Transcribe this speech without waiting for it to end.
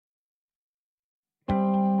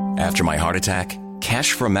After my heart attack,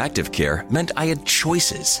 cash from Active Care meant I had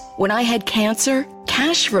choices. When I had cancer,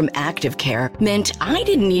 cash from Active Care meant I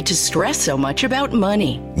didn't need to stress so much about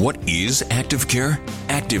money. What is Active Care?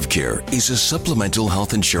 Active Care is a supplemental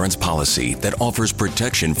health insurance policy that offers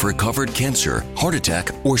protection for covered cancer, heart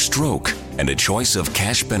attack, or stroke, and a choice of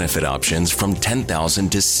cash benefit options from $10,000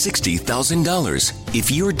 to $60,000. If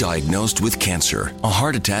you're diagnosed with cancer, a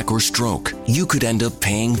heart attack, or stroke, you could end up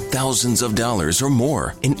paying thousands of dollars or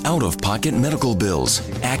more in out-of-pocket medical bills.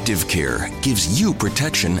 Active Care gives you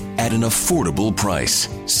protection at an affordable price.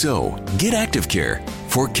 So, get Active Care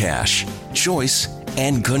for cash, choice,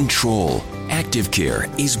 and control. Active Care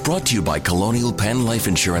is brought to you by Colonial Penn Life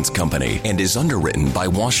Insurance Company and is underwritten by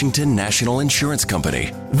Washington National Insurance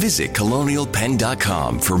Company. Visit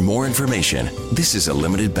colonialpenn.com for more information. This is a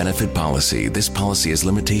limited benefit policy. This policy has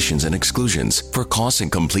limitations and exclusions. For costs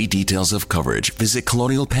and complete details of coverage, visit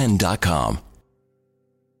colonialpenn.com.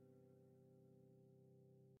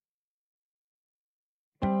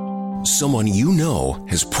 Someone you know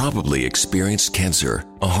has probably experienced cancer,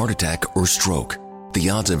 a heart attack, or stroke. The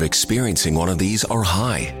odds of experiencing one of these are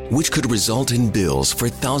high, which could result in bills for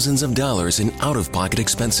thousands of dollars in out-of-pocket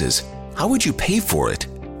expenses. How would you pay for it?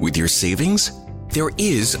 With your savings? There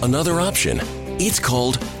is another option. It's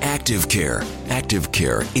called Active Care. Active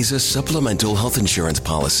Care is a supplemental health insurance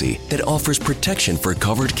policy that offers protection for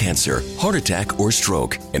covered cancer, heart attack, or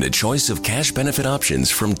stroke, and a choice of cash benefit options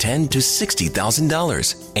from $10,000 to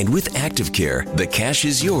 $60,000. And with Active Care, the cash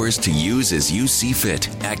is yours to use as you see fit.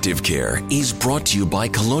 Active Care is brought to you by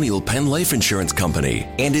Colonial Penn Life Insurance Company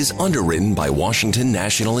and is underwritten by Washington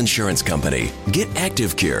National Insurance Company. Get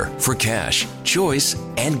Active Care for cash, choice,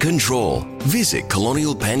 and control. Visit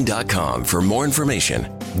colonialpenn.com for more information.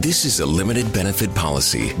 This is a limited benefit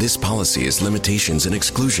policy. This policy has limitations and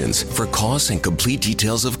exclusions. For costs and complete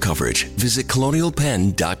details of coverage, visit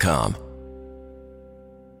colonialpenn.com.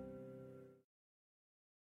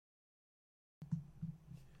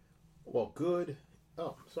 Well, good.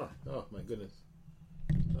 Oh, sorry. Oh, my goodness.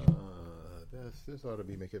 This ought to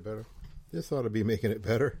be making it better. This ought to be making it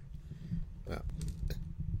better.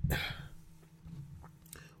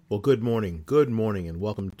 Well, good morning. Good morning, and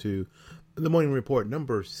welcome to the Morning Report,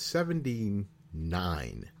 number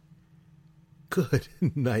 79. Good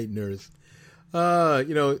night, nurse. It's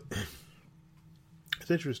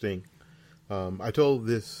interesting. I told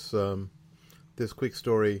this quick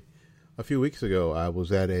story a few weeks ago. I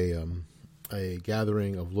was at a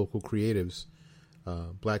gathering of local creatives,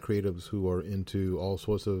 black creatives who are into all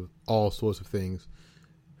sorts of things,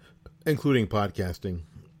 including podcasting.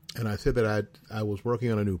 And I said that I was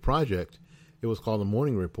working on a new project. It was called the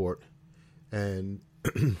Morning Report. And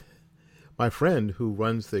my friend who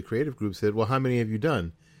runs the creative group said, "Well, how many have you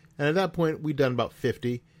done?" And at that point, we'd done about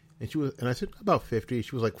 50. And I said, "About 50."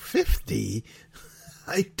 She was like, "50?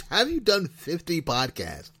 Have you done 50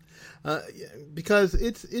 podcasts?" Because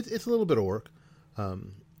it's a little bit of work.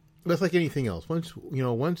 That's like anything else. Once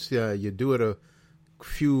you do it a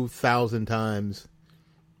few thousand times,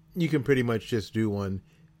 you can pretty much just do one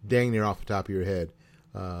dang near off the top of your head.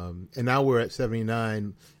 And now we're at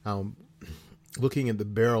 79, looking at the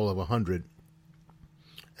barrel of 100.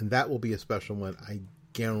 And that will be a special one, I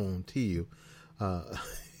guarantee you.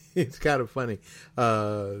 It's kind of funny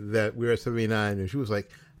that we're at 79. And she was like,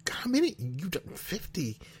 "How many? You've done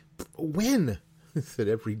 50? When?" I said,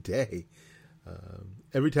 "Every day."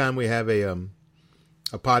 Every time we have a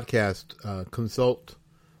podcast consult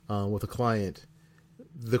with a client,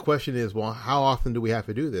 the question is, well, how often do we have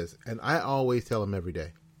to do this? And I always tell them every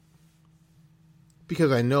day.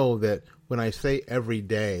 Because I know that when I say every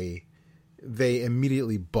day, they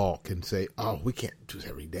immediately balk and say, "Oh, we can't do this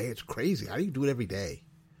every day. It's crazy. How do you do it every day?"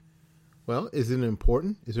 Well, is it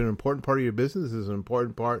important? Is it an important part of your business? Is it an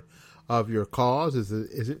important part of your cause? Is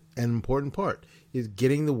it an important part? Is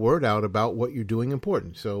getting the word out about what you're doing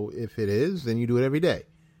important? So if it is, then you do it every day.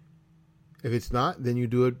 If it's not, then you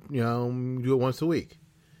do it, do it once a week.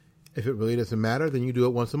 If it really doesn't matter, then you do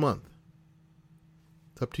it once a month.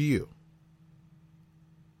 It's up to you.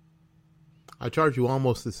 I charge you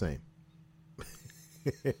almost the same.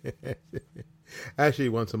 Actually,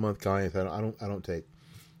 once a month clients, I don't take,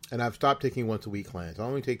 and I've stopped taking once a week clients. I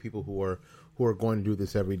only take people who are going to do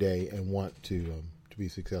this every day and want to be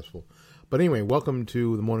successful. But anyway, welcome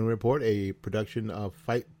to the Morning Report, a production of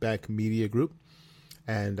Fight Back Media Group,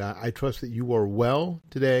 and I trust that you are well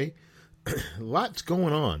today. Lots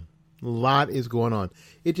going on. A lot is going on.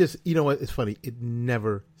 It just, it's funny. It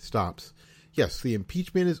never stops. Yes, the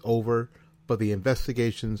impeachment is over, but the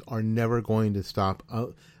investigations are never going to stop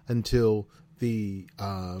until the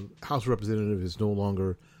House of Representatives is no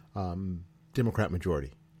longer Democrat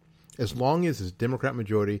majority. As long as it's Democrat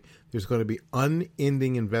majority, there's going to be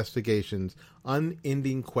unending investigations,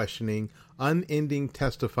 unending questioning, unending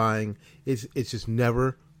testifying. It's just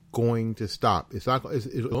never going to stop.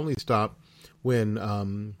 It'll only stop when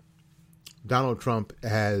Donald Trump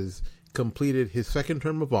has completed his second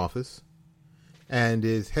term of office and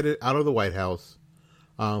is headed out of the White House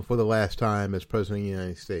for the last time as president of the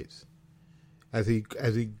United States. As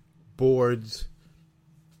he boards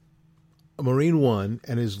Marine One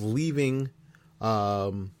and is leaving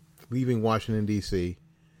Washington, D.C.,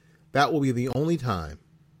 that will be the only time.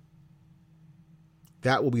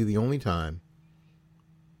 That will be the only time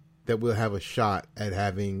that we'll have a shot at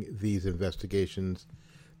having these investigations,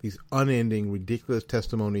 these unending, ridiculous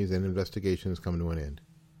testimonies and investigations come to an end.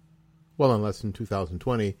 Well, unless in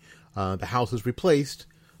 2020, the House is replaced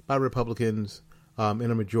by Republicans in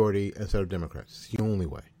a majority instead of Democrats. It's the only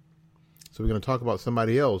way. So we're going to talk about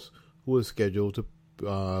somebody else who is scheduled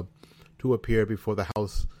to appear before the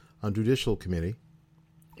House Judicial Committee.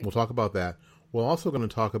 We'll talk about that. We're also going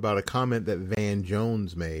to talk about a comment that Van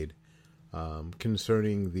Jones made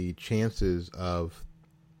concerning the chances of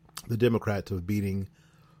the Democrats of beating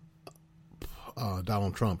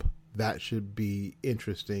Donald Trump. That should be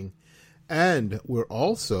interesting. And we're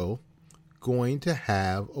also going to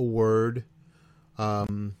have a word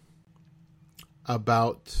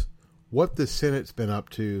about what the Senate's been up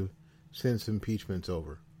to since impeachment's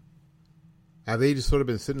over. Have they just sort of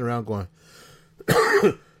been sitting around going,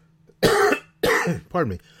 pardon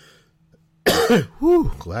me,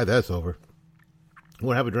 whew, glad that's over.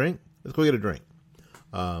 Want to have a drink? Let's go get a drink.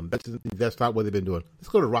 That's not what they've been doing. Let's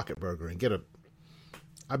go to Rocket Burger and get a...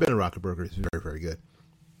 I've been to Rocket Burger. It's very, very good.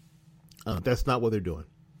 That's not what they're doing.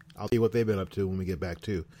 I'll tell you what they've been up to when we get back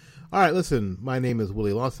to. All right, listen, my name is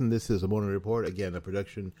Willie Lawson. This is a Morning Report. Again, a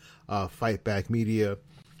production of Fight Back Media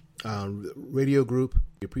radio group.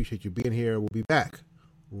 We appreciate you being here. We'll be back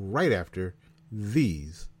right after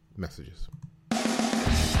these messages.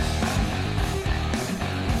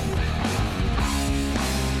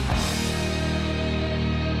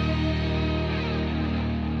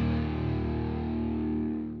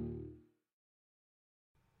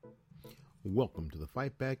 Welcome to the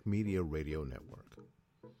Fight Back Media Radio Network.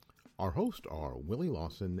 Our hosts are Willie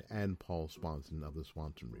Lawson and Paul Swanson of the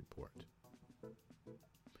Swanson Report.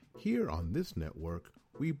 Here on this network,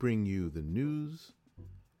 we bring you the news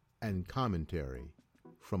and commentary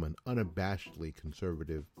from an unabashedly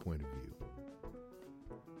conservative point of view.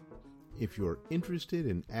 If you're interested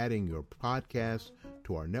in adding your podcast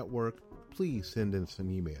to our network, please send us an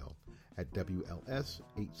email at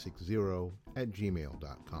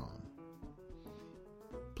wls860@gmail.com.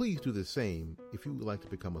 Please do the same if you would like to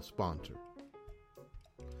become a sponsor.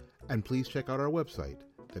 And please check out our website,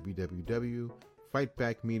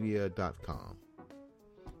 www.fightbackmedia.com.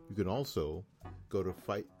 You can also go to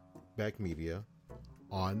Fight Back Media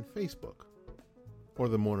on Facebook, or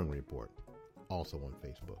The Morning Report, also on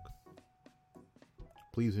Facebook.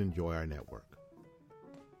 Please enjoy our network.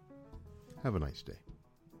 Have a nice day.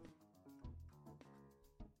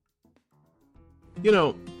 You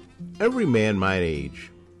know, every man my age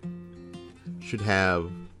should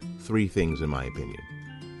have three things, in my opinion.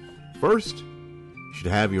 First, you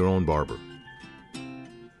should have your own barber.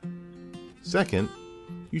 Second,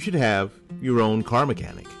 you should have your own car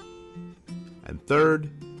mechanic. And third,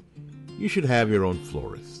 you should have your own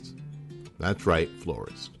florist. That's right,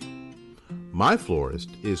 florist. My florist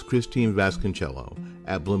is Christine Vasconcello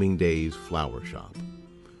at Blooming Days Flower Shop,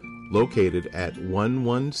 located at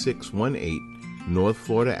 11618 North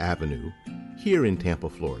Florida Avenue, here in Tampa,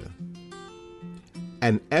 Florida.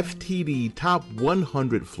 An FTD Top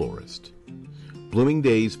 100 florist, Blooming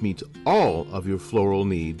Days meets all of your floral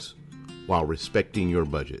needs while respecting your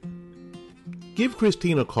budget. Give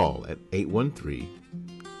Christine a call at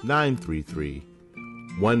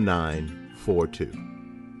 813-933-1942.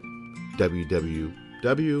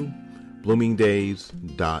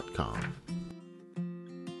 www.bloomingdays.com.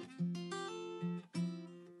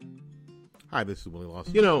 Hi, this is Willie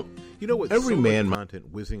Lawson. You know what? Every man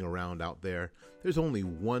content whizzing around out there. There's only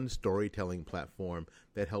one storytelling platform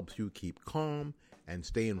that helps you keep calm and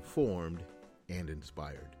stay informed and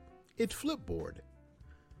inspired. It's Flipboard.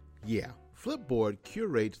 Yeah, Flipboard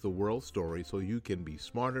curates the world story so you can be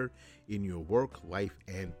smarter in your work, life,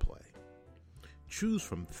 and play. Choose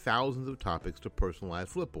from thousands of topics to personalize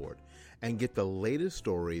Flipboard and get the latest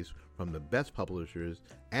stories from the best publishers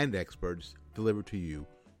and experts delivered to you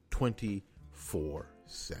 24/7.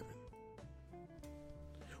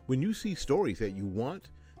 When you see stories that you want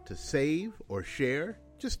to save or share,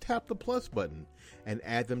 just tap the plus button and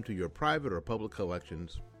add them to your private or public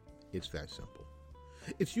collections. It's that simple.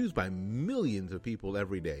 It's used by millions of people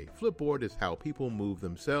every day. Flipboard is how people move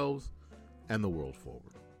themselves and the world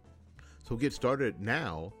forward. So get started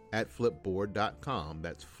now at flipboard.com.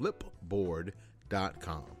 That's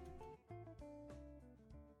flipboard.com.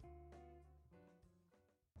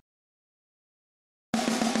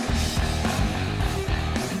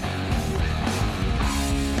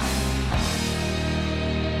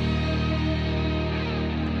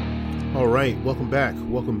 All right, welcome back.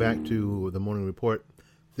 Welcome back to the Morning Report.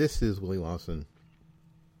 This is Willie Lawson.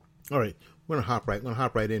 All right, we're gonna hop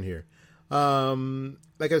right in here.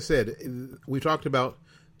 Like I said, we talked about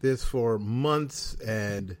this for months,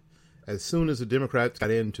 and as soon as the Democrats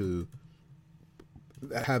got in to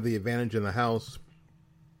have the advantage in the House,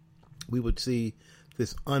 we would see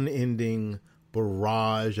this unending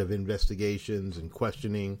barrage of investigations and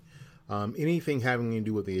questioning, anything having to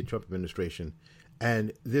do with the Trump administration.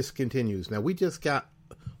 And this continues. Now, we just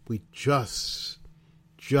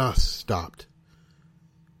stopped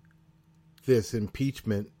this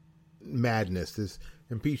impeachment madness, this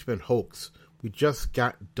impeachment hoax. We just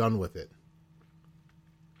got done with it.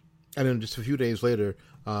 And then just a few days later,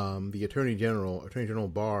 the Attorney General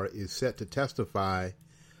Barr, is set to testify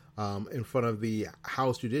in front of the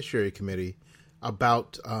House Judiciary Committee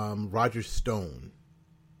about Roger Stone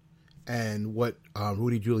and what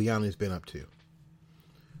Rudy Giuliani has been up to.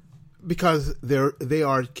 Because they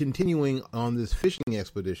are continuing on this fishing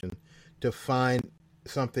expedition to find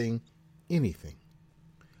something, anything,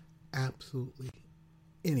 absolutely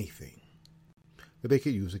anything that they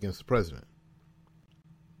could use against the president.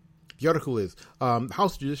 The article is,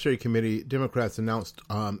 House Judiciary Committee Democrats announced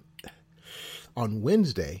on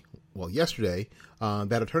yesterday,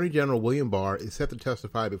 that Attorney General William Barr is set to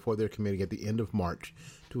testify before their committee at the end of March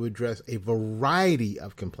to address a variety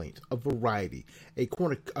of complaints, a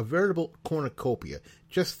veritable cornucopia,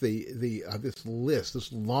 just this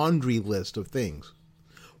laundry list of things.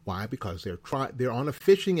 Why? Because they're on a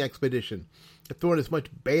fishing expedition. They're throwing as much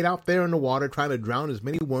bait out there in the water, trying to drown as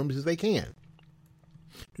many worms as they can.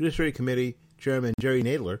 Judiciary Committee Chairman Jerry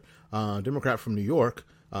Nadler, Democrat from New York,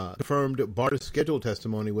 confirmed Barr's scheduled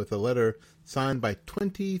testimony with a letter signed by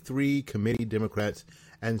 23 committee Democrats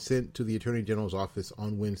and sent to the Attorney General's office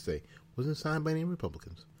on Wednesday. Wasn't signed by any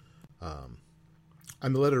Republicans.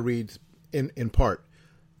 And the letter reads, in part,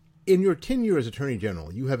 "In your tenure as Attorney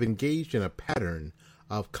General, you have engaged in a pattern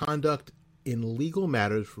of conduct in legal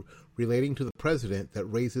matters relating to the president that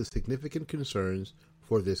raises significant concerns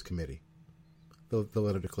for this committee," the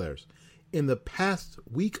letter declares. "In the past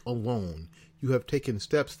week alone, you have taken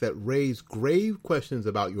steps that raise grave questions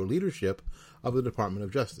about your leadership of the Department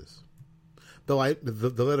of Justice." The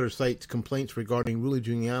letter cites complaints regarding Rudy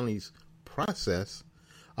Giuliani's process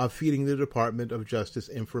of feeding the Department of Justice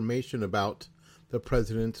information about the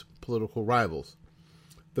president's political rivals,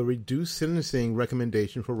 the reduced sentencing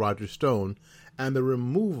recommendation for Roger Stone, and the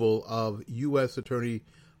removal of U.S. Attorney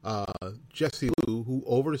Jesse Liu, who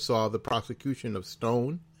oversaw the prosecution of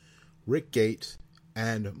Stone, Rick Gates,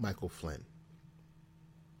 and Michael Flynn.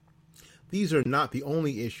 These are not the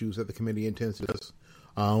only issues that the committee intends to discuss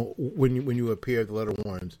when you appear, the letter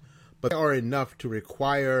warns, but they are enough to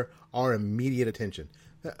require our immediate attention.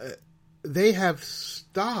 They have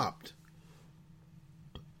stopped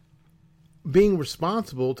being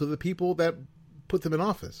responsible to the people that put them in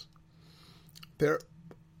office. Their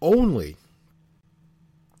only,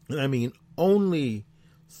 and I mean only,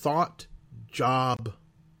 thought, job,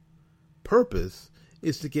 purpose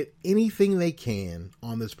is to get anything they can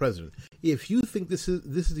on this president. If you think this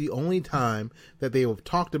is the only time that they have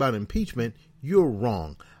talked about impeachment, you're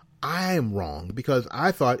wrong. I am wrong, because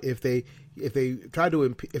I thought if they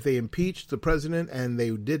impeached the president and they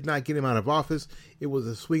did not get him out of office, it was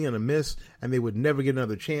a swing and a miss, and they would never get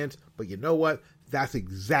another chance. But you know what? That's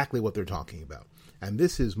exactly what they're talking about. And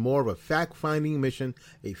this is more of a fact-finding mission,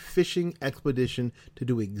 a fishing expedition to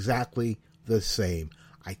do exactly the same.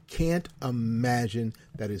 I can't imagine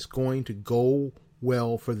that it's going to go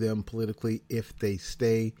well for them politically if they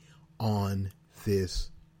stay on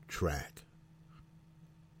this track.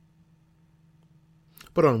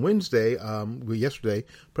 But on yesterday,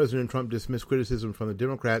 President Trump dismissed criticism from the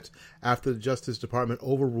Democrats after the Justice Department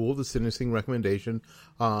overruled the sentencing recommendation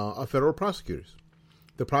of federal prosecutors.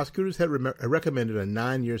 The prosecutors had recommended a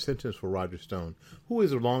 9-year sentence for Roger Stone, who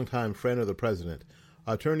is a longtime friend of the president.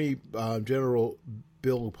 Attorney General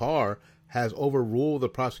Bill Barr has overruled the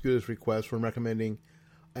prosecutor's request from recommending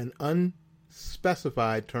an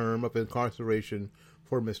unspecified term of incarceration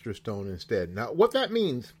for Mr. Stone instead. Now, what that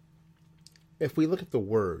means, if we look at the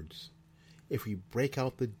words, if we break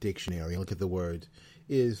out the dictionary and look at the words,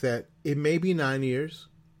 is that it may be 9 years,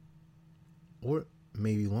 or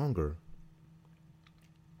maybe longer.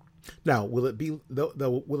 Now, will it be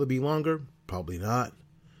longer? Probably not.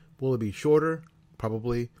 Will it be shorter?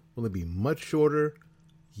 Probably. Will it be much shorter?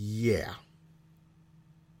 Yeah.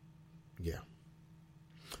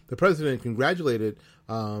 The president congratulated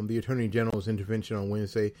the Attorney General's intervention on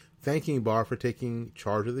Wednesday, thanking Barr for taking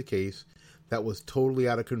charge of the case that was totally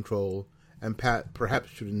out of control and perhaps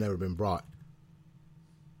should have never been brought.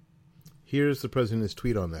 Here's the president's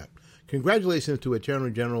tweet on that. Congratulations to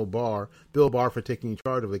Attorney General Bill Barr, for taking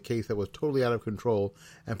charge of a case that was totally out of control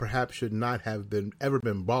and perhaps should not have ever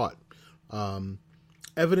been brought.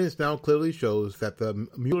 Evidence now clearly shows that the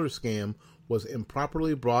Mueller scam was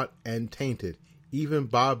improperly brought and tainted. Even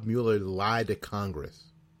Bob Mueller lied to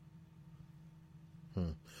Congress.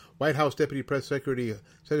 White House Deputy Press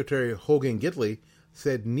Secretary Hogan Gidley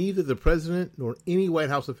said neither the president nor any White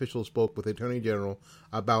House official spoke with the Attorney General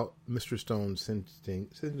about Mr. Stone's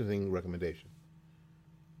sentencing recommendation.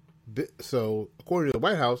 So, according to the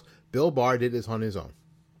White House, Bill Barr did this on his own.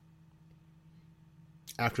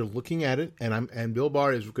 After looking at it, and Bill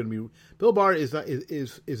Barr is an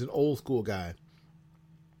old school guy.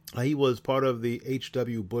 He was part of the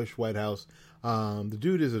H.W. Bush White House. The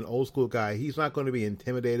dude is an old school guy. He's not going to be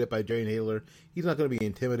intimidated by Jerry Nadler. He's not going to be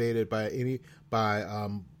intimidated by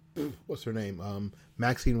what's her name?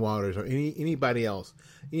 Maxine Waters or anybody else.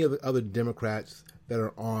 Any of the other Democrats that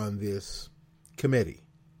are on this committee.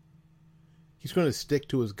 He's going to stick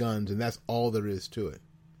to his guns, and that's all there is to it.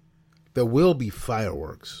 There will be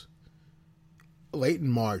fireworks. Late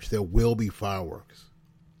in March, there will be fireworks.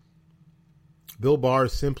 Bill Barr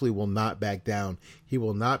simply will not back down. He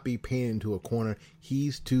will not be painted into a corner.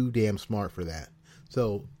 He's too damn smart for that.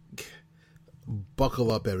 So,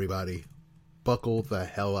 buckle up, everybody. Buckle the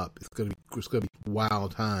hell up. It's gonna be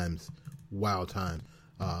wild times.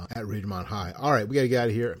 At Ridgemont High. All right, we got to get out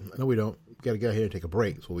of here. No, we don't. We got to get out of here and take a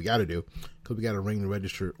break. That's what we got to do, because we got to ring the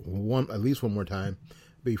register at least one more time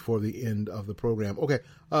before the end of the program. Okay,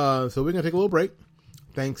 so we're gonna take a little break.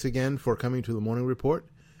 Thanks again for coming to the Morning Report.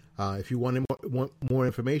 If you want more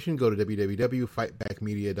information, go to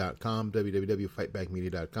www.fightbackmedia.com,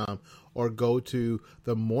 www.fightbackmedia.com, or go to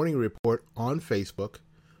the Morning Report on Facebook.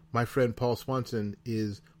 My friend Paul Swanson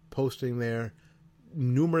is posting there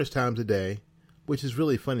numerous times a day, which is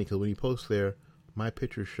really funny because when he posts there, my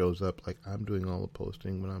picture shows up like I'm doing all the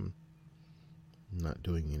posting when I'm not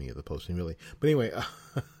doing any of the posting, really. But anyway,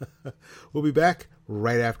 we'll be back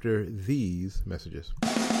right after these messages.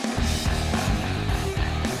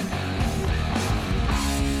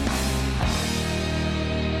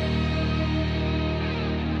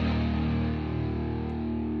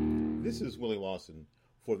 This is Willie Lawson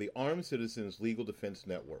for the Armed Citizens Legal Defense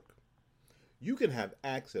Network. You can have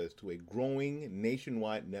access to a growing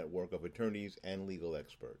nationwide network of attorneys and legal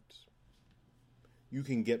experts. You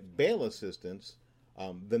can get bail assistance.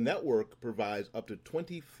 The network provides up to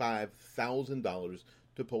 $25,000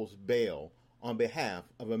 to post bail on behalf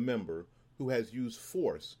of a member who has used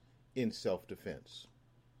force in self-defense.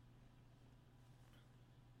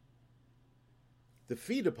 The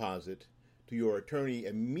fee deposit to your attorney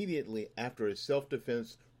immediately after a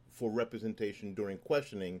self-defense for representation during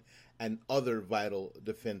questioning and other vital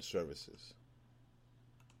defense services.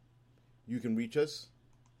 You can reach us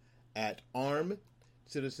at Armed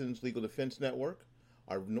Citizens Legal Defense Network.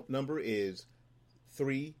 Our number is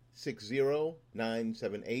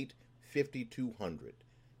 360-978-5200.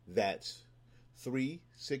 That's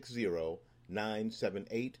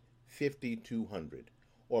 360-978-5200.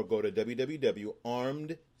 Or go to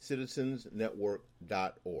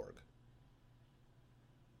www.armedcitizensnetwork.org.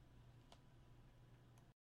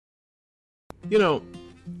 You know,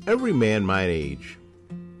 every man my age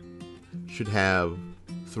should have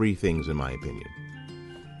three things, in my opinion.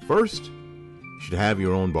 First, you should have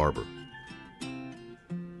your own barber.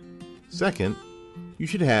 Second, you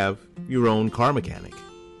should have your own car mechanic.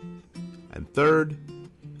 And third,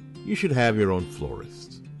 you should have your own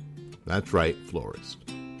florist. That's right, florist.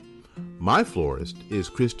 My florist is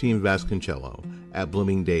Christine Vasconcello at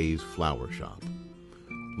Bloomingdale's Flower Shop,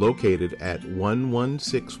 located at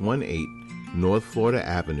 11618 North Florida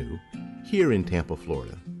Avenue, here in Tampa,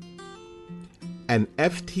 Florida. An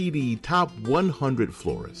FTD Top 100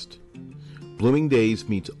 florist, Bloomingdale's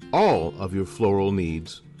meets all of your floral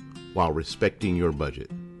needs while respecting your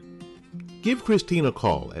budget. Give Christine a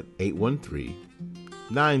call at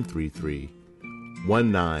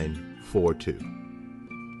 813-933-1942.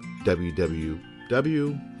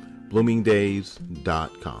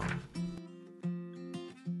 www.bloomingdays.com.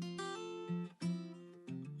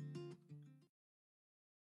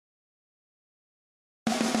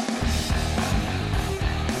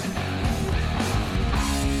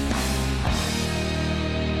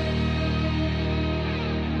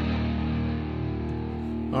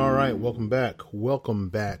 right, welcome back. Welcome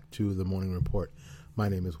back to the Morning Report. My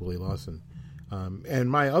name is Willie Lawson. And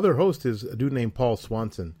my other host is a dude named Paul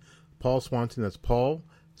Swanson. Paul Swanson, that's Paul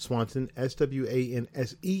Swanson,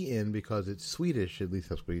 Swansen, because it's Swedish, at least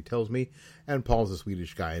that's what he tells me. And Paul's a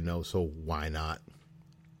Swedish guy, I know, so why not?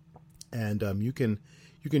 And you can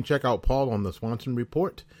check out Paul on the Swanson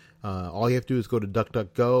Report. All you have to do is go to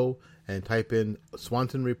DuckDuckGo and type in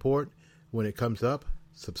Swanson Report. When it comes up,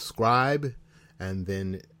 subscribe, and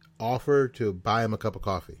then offer to buy him a cup of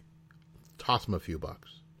coffee. Toss him a few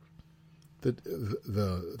bucks.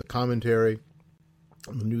 The commentary,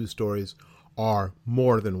 the news stories are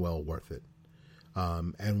more than well worth it,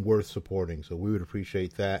 and worth supporting. So we would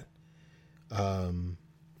appreciate that. We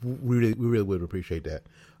really would appreciate that.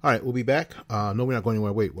 All right, we'll be back. No, we're not going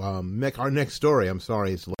anywhere. Wait, our next story. I'm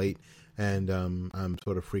sorry, it's late, and I'm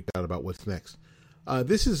sort of freaked out about what's next.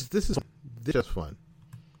 This is just fun.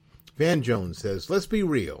 Van Jones says, "Let's be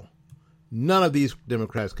real. None of these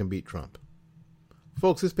Democrats can beat Trump."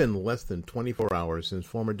 Folks, it's been less than 24 hours since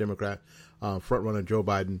former Democrat frontrunner Joe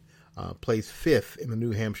Biden placed fifth in the New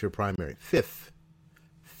Hampshire primary. Fifth.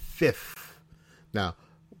 Now,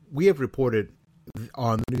 we have reported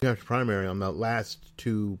on the New Hampshire primary on the last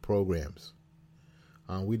two programs.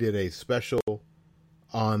 We did a special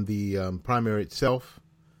on the primary itself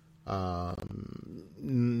last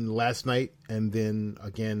night, and then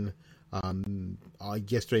again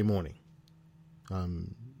yesterday morning.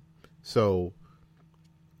 So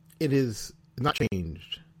it is not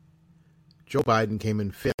changed. Joe Biden came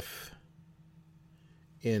in fifth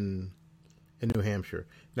in New Hampshire.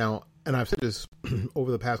 Now, and I've said this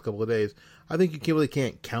over the past couple of days, I think you really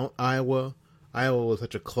can't count Iowa. Iowa was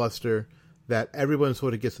such a cluster that everyone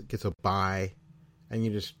sort of gets a bye, and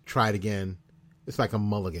you just try it again. It's like a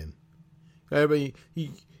mulligan. Everybody,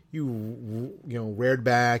 you reared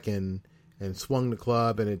back and swung the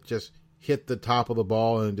club, and it just hit the top of the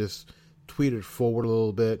ball and just tweeted forward a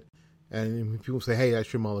little bit. And people say, "Hey,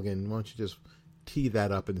 that's your mulligan. Why don't you just tee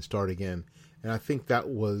that up and start again?" And I think that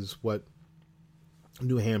was what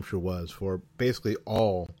New Hampshire was for basically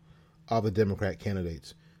all of the Democrat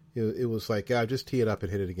candidates. It was like, just tee it up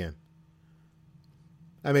and hit it again.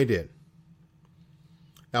 And they did.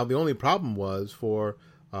 Now, the only problem was for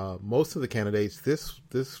most of the candidates, this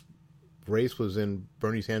race was in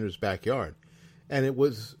Bernie Sanders' backyard, and it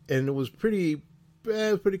was pretty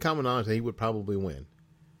common knowledge that he would probably win.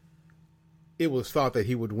 It was thought that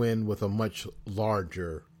he would win with a much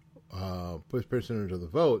larger percentage of the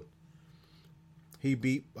vote. He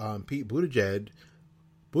beat Pete Buttigieg.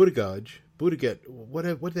 What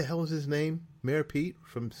the hell is his name? Mayor Pete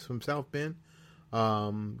from South Bend.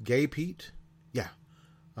 Gay Pete. Yeah.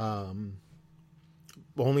 Only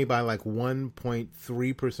by like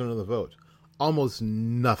 1.3% of the vote. Almost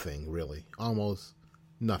nothing, really. Almost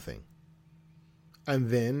nothing.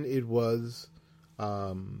 And then it was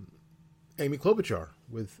Amy Klobuchar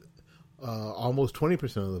with almost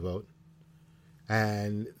 20% of the vote.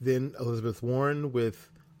 And then Elizabeth Warren with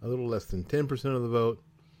a little less than 10% of the vote,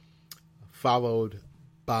 followed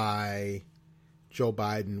by Joe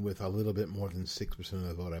Biden with a little bit more than 6% of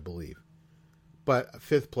the vote, I believe. But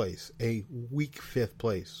fifth place, a weak fifth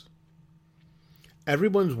place.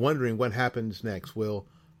 Everyone's wondering what happens next. Will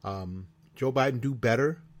Joe Biden do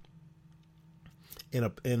better in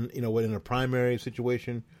a primary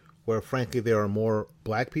situation where, frankly, there are more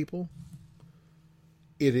black people?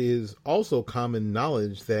 It is also common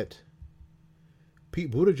knowledge that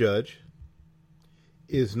Pete Buttigieg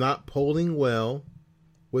is not polling well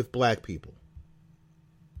with black people.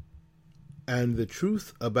 And the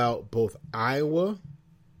truth about both Iowa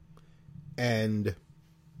and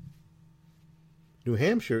New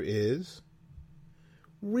Hampshire is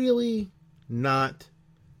really not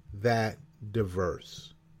that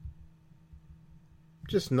diverse.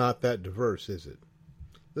 Just not that diverse, is it?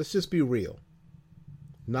 Let's just be real.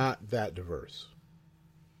 Not that diverse.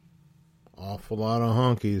 Awful lot of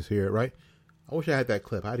honkies here, right? I wish I had that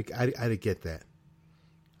clip. I had to get that.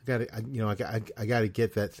 I got to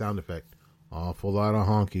get that sound effect. Awful lot of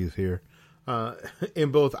honkies here,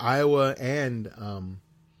 in both Iowa and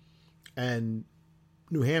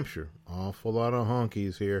New Hampshire. Awful lot of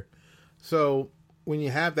honkies here. So when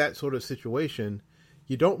you have that sort of situation,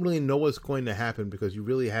 you don't really know what's going to happen because you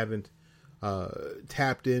really haven't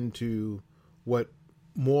tapped into what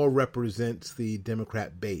more represents the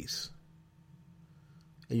Democrat base.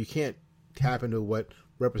 And you can't tap into what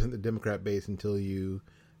represents the Democrat base until you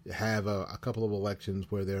have a couple of elections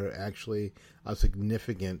where there are actually a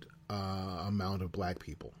significant amount of black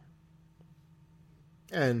people.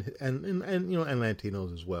 And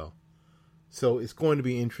Latinos as well. So it's going to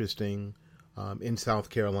be interesting in South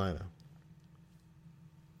Carolina.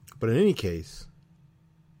 But in any case,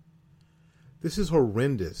 this is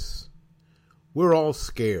horrendous. We're all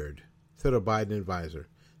scared, said a Biden advisor,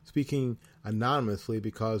 speaking anonymously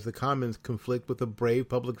because the comments conflict with the brave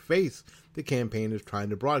public face the campaign is trying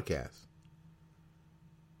to broadcast.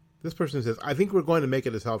 This person says, I think we're going to make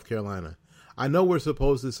it to South Carolina. I know we're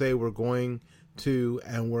supposed to say we're going to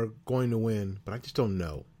and we're going to win, but I just don't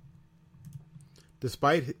know.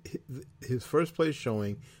 Despite his first place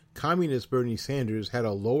showing, Communist Bernie Sanders had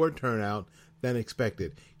a lower turnout than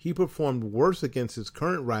expected. He performed worse against his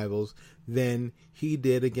current rivals than he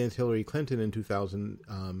did against Hillary Clinton in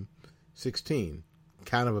 2016.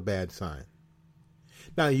 Kind of a bad sign.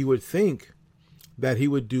 Now, you would think that he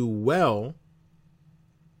would do well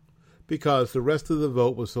because the rest of the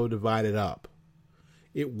vote was so divided up.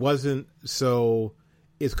 It wasn't so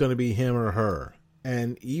it's going to be him or her.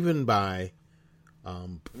 And even by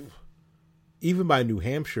New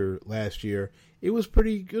Hampshire last year, it was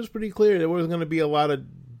pretty clear there was going to be it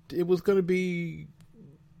was going to be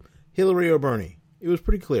Hillary or Bernie. It was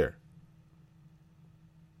pretty clear.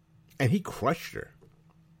 And he crushed her.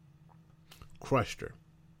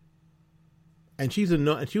 And she was a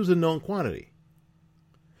known quantity.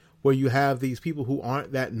 Where you have these people who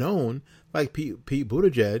aren't that known, like Pete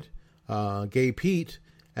Buttigieg, Gay Pete,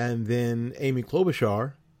 and then Amy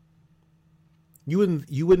Klobuchar. You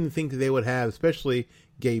wouldn't think that they would have, especially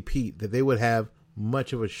Gay Pete, that they would have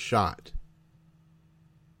much of a shot.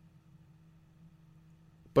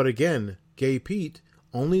 But again, Gay Pete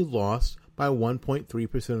only lost by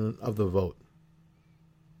 1.3% of the vote.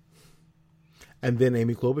 And then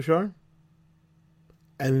Amy Klobuchar,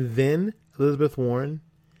 and then Elizabeth Warren,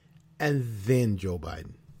 and then Joe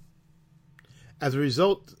Biden. As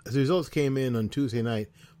results came in on Tuesday night,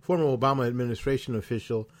 former Obama administration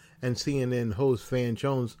official and CNN host Van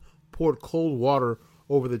Jones poured cold water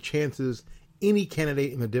over the chances any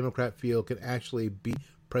candidate in the Democrat field could actually beat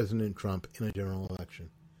President Trump in a general election.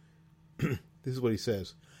 This is what he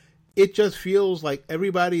says. It just feels like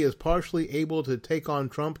everybody is partially able to take on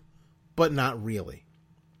Trump, but not really.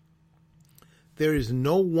 There is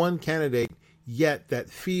no one candidate yet that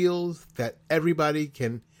feels that everybody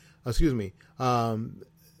can, that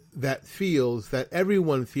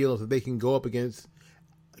everyone feels that they can go up against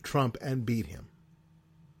Trump and beat him.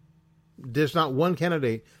 There's not one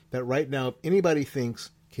candidate that right now anybody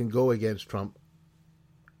thinks can go against Trump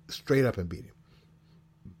straight up and beat him.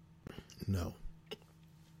 No,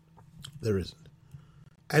 there isn't.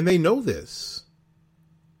 And they know this.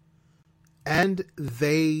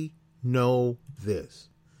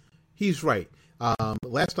 He's right.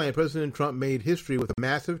 Last night, President Trump made history with a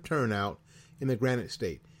massive turnout in the Granite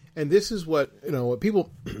State. And this is what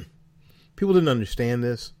people didn't understand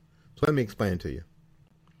this. So let me explain it to you.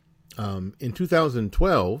 In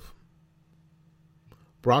 2012,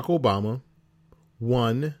 Barack Obama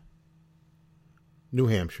won New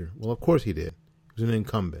Hampshire. Well, of course he did. He was an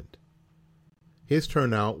incumbent. His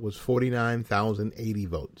turnout was 49,080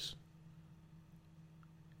 votes.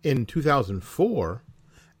 In 2004,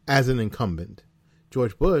 as an incumbent,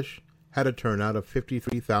 George Bush had a turnout of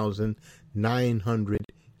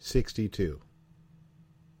 53,962.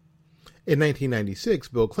 In 1996,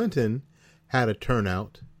 Bill Clinton had a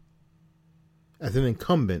turnout as an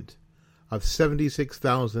incumbent of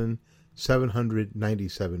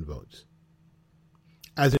 76,797 votes.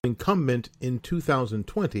 As an incumbent in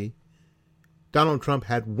 2020, Donald Trump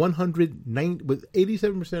had 109, with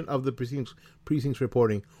 87% of the precincts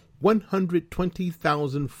reporting,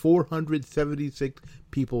 120,476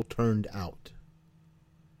 people turned out.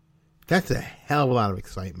 That's a hell of a lot of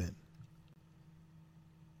excitement.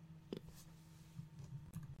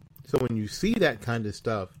 So when you see that kind of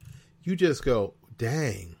stuff, you just go,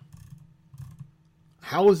 dang,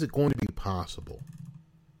 how is it going to be possible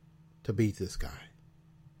to beat this guy?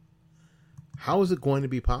 How is it going to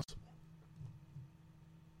be possible?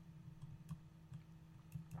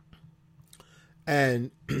 And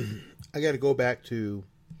I got to go back to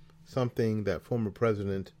something that former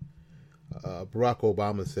President Barack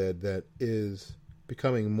Obama said that is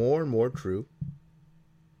becoming more and more true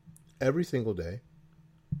every single day.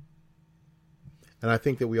 And I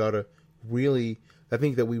think that we really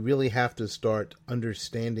have to start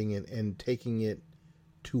understanding it and taking it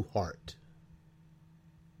to heart.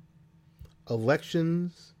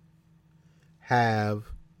 Elections have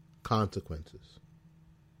consequences.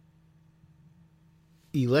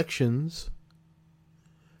 Elections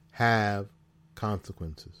have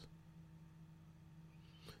consequences.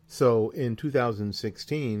 So in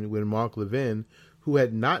 2016, when Mark Levin, who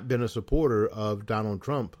had not been a supporter of Donald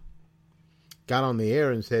Trump, got on the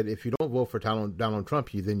air and said, if you don't vote for Donald Trump,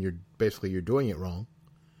 then you're doing it wrong.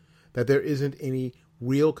 That there isn't any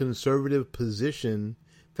real conservative position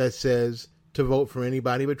that says to vote for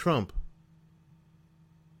anybody but Trump.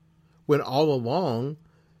 When all along,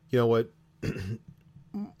 what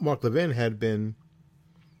Mark Levin had been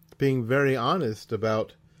being very honest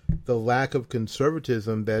about the lack of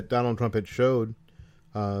conservatism that Donald Trump had showed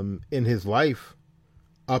in his life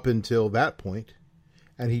up until that point.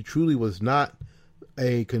 And he truly was not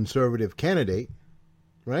a conservative candidate,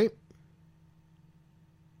 right?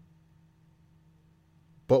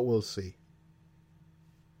 But we'll see.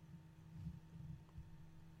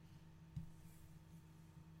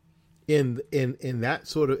 In that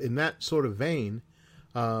sort of vein,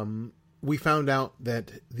 we found out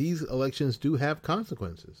that these elections do have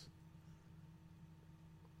consequences.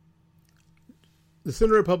 The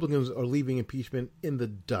Senate Republicans are leaving impeachment in the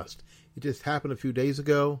dust. It just happened a few days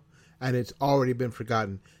ago, and it's already been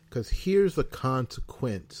forgotten. Because here's the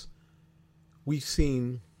consequence. We've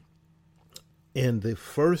seen in the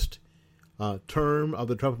first term of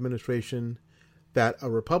the Trump administration that a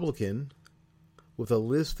Republican, with a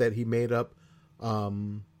list that he made up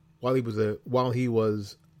while he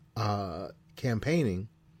was campaigning,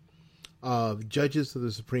 of judges to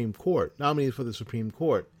the Supreme Court, nominees for the Supreme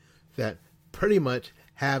Court, that pretty much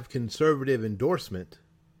have conservative endorsement.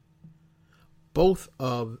 Both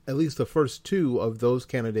of, at least the first two of those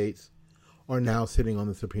candidates, are now sitting on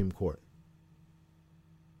the Supreme Court.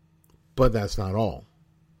 But that's not all.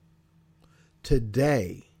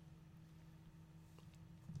 Today,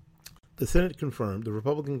 the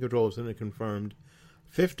Republican-controlled Senate confirmed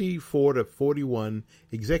 54-41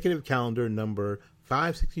 Executive Calendar number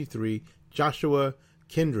 563 Joshua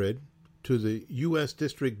Kindred to the U.S.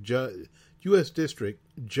 District Judge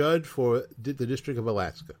for the District of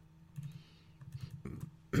Alaska.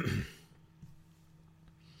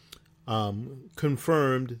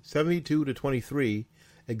 Confirmed 72-23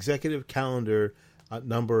 Executive Calendar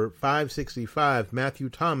number 565 Matthew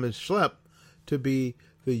Thomas Schlepp to be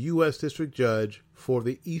the U.S. District Judge for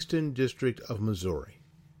the Eastern District of Missouri.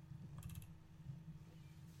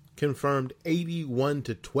 Confirmed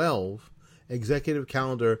 81-12 Executive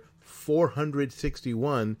Calendar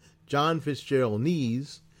 461 John Fitzgerald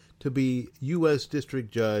Nees to be U.S. District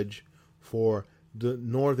Judge for the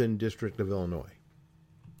Northern District of Illinois.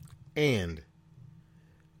 And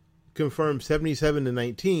confirmed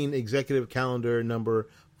 77-19 Executive Calendar number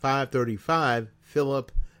 535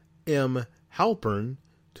 Philip M. Halpern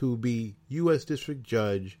to be U.S. District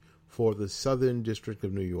Judge for the Southern District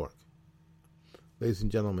of New York. Ladies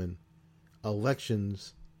and gentlemen,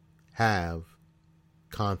 elections have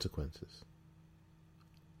consequences.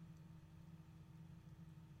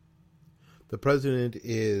 The president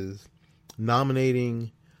is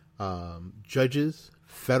nominating judges,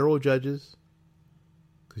 federal judges,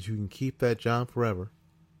 because you can keep that job forever,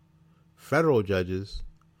 federal judges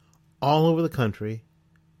all over the country.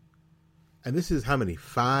 And this is how many?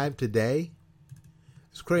 5 today?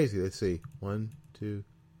 It's crazy. Let's see. 1, 2,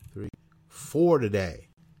 3, 4 today.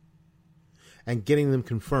 And getting them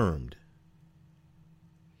confirmed.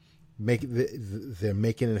 They're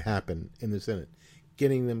making it happen in the Senate.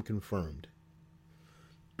 Getting them confirmed.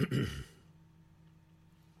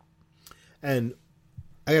 And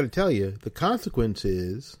I got to tell you, the consequence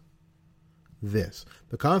is this.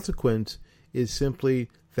 The consequence is simply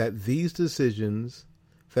that these decisions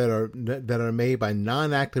that are made by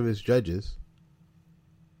non-activist judges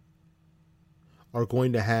are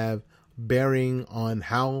going to have bearing on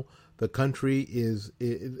how the country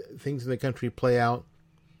things in the country play out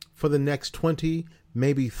for the next 20,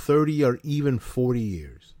 maybe 30, or even 40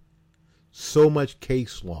 years. So much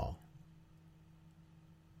case law.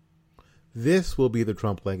 This will be the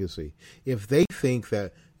Trump legacy. If they think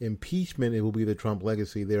that impeachment, it will be the Trump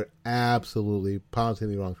legacy, they're absolutely,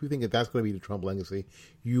 positively wrong. If you think that that's going to be the Trump legacy,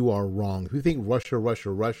 you are wrong. If you think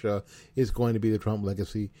Russia is going to be the Trump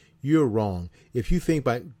legacy, you're wrong. If you think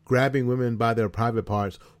by grabbing women by their private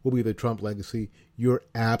parts will be the Trump legacy, you're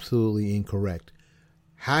absolutely incorrect.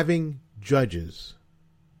 Having judges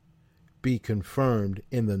be confirmed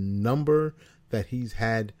in the number that he's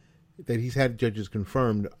had judges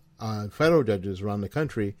confirmed, federal judges around the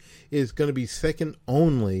country, is going to be second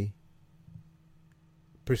only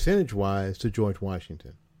percentage-wise to George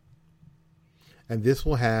Washington. And this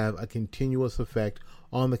will have a continuous effect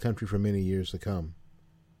on the country for many years to come.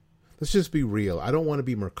 Let's just be real. I don't want to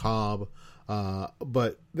be macabre,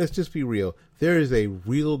 but let's just be real. There is a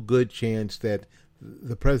real good chance that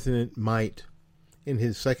the president might, in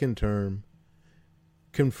his second term,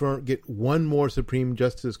 get one more Supreme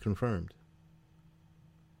Justice confirmed.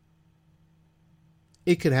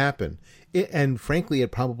 It could happen. And frankly,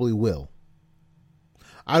 it probably will.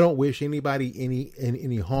 I don't wish anybody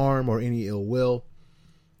any harm or any ill will.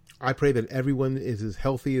 I pray that everyone is as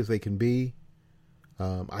healthy as they can be.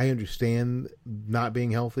 I understand not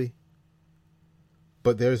being healthy,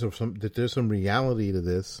 but there's some reality to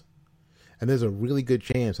this, and there's a really good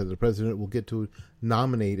chance that the president will get to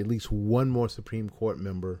nominate at least one more Supreme Court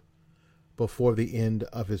member before the end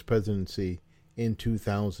of his presidency in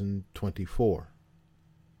 2024.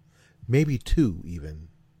 Maybe two even.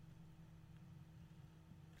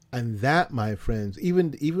 And that, my friends,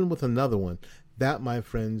 even with another one, that, my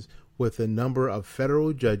friends, with a number of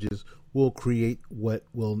federal judges, will create what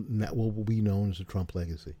will be known as the Trump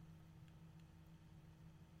legacy.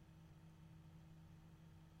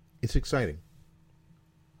 It's exciting.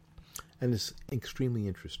 And it's extremely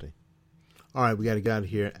interesting. All right, we got to get out of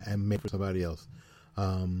here and make for somebody else.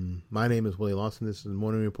 My name is Willie Lawson. This is the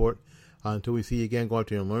Morning Report. Until we see you again, go out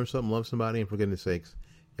there and learn something, love somebody, and for goodness sakes,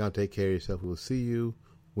 y'all take care of yourself. We will see you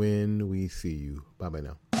when we see you. Bye-bye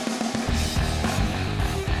now.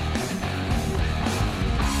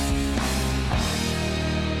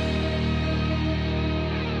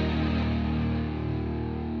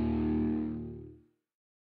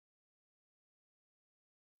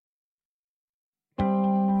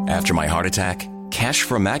 After my heart attack, cash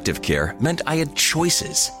from Active Care meant I had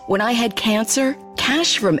choices. When I had cancer,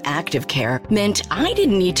 cash from Active Care meant I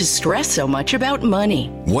didn't need to stress so much about money.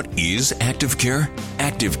 What is Active Care?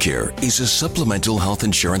 Active Care is a supplemental health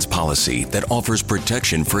insurance policy that offers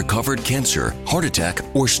protection for covered cancer, heart attack,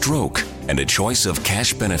 or stroke, and a choice of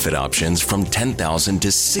cash benefit options from $10,000 to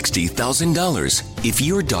 $60,000. If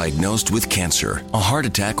you're diagnosed with cancer, a heart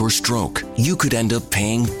attack, or stroke, you could end up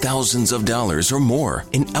paying thousands of dollars or more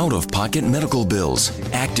in out-of-pocket medical bills.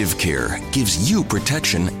 Active Care gives you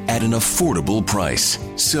protection at an affordable price.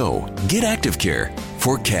 So, get Active Care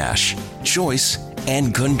for cash, choice,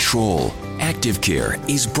 and control. Active Care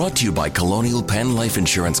is brought to you by Colonial Penn Life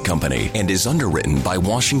Insurance Company and is underwritten by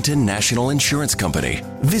Washington National Insurance Company.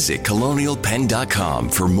 Visit colonialpenn.com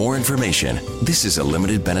for more information. This is a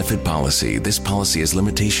limited benefit policy. This policy has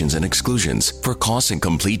limitations and exclusions. For costs and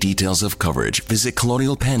complete details of coverage, visit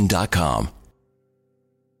colonialpenn.com.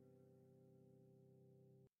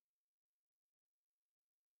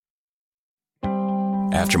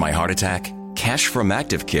 After my heart attack, cash from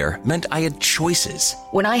Active Care meant I had choices.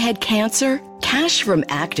 When I had cancer, cash from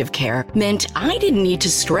Active Care meant I didn't need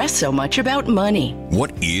to stress so much about money.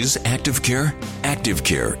 What is Active Care? Active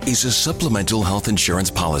Care is a supplemental health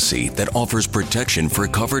insurance policy that offers protection for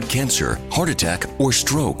covered cancer, heart attack, or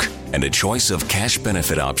stroke, and a choice of cash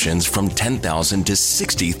benefit options from $10,000 to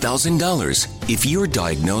 $60,000. If you're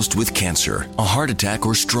diagnosed with cancer, a heart attack,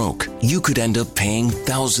 or stroke, you could end up paying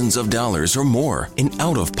thousands of dollars or more in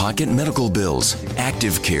out-of-pocket medical bills.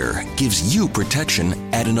 Active Care gives you protection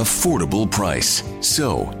at an affordable price.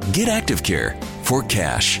 So, get Active Care for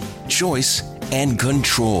cash, choice, and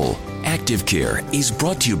control. Active Care is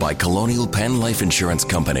brought to you by Colonial Penn Life Insurance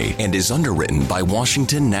Company and is underwritten by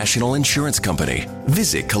Washington National Insurance Company.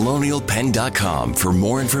 Visit colonialpenn.com for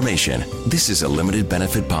more information. This is a limited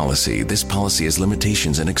benefit policy. This policy has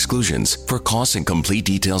limitations and exclusions. For costs and complete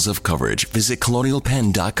details of coverage, visit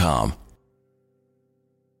colonialpenn.com.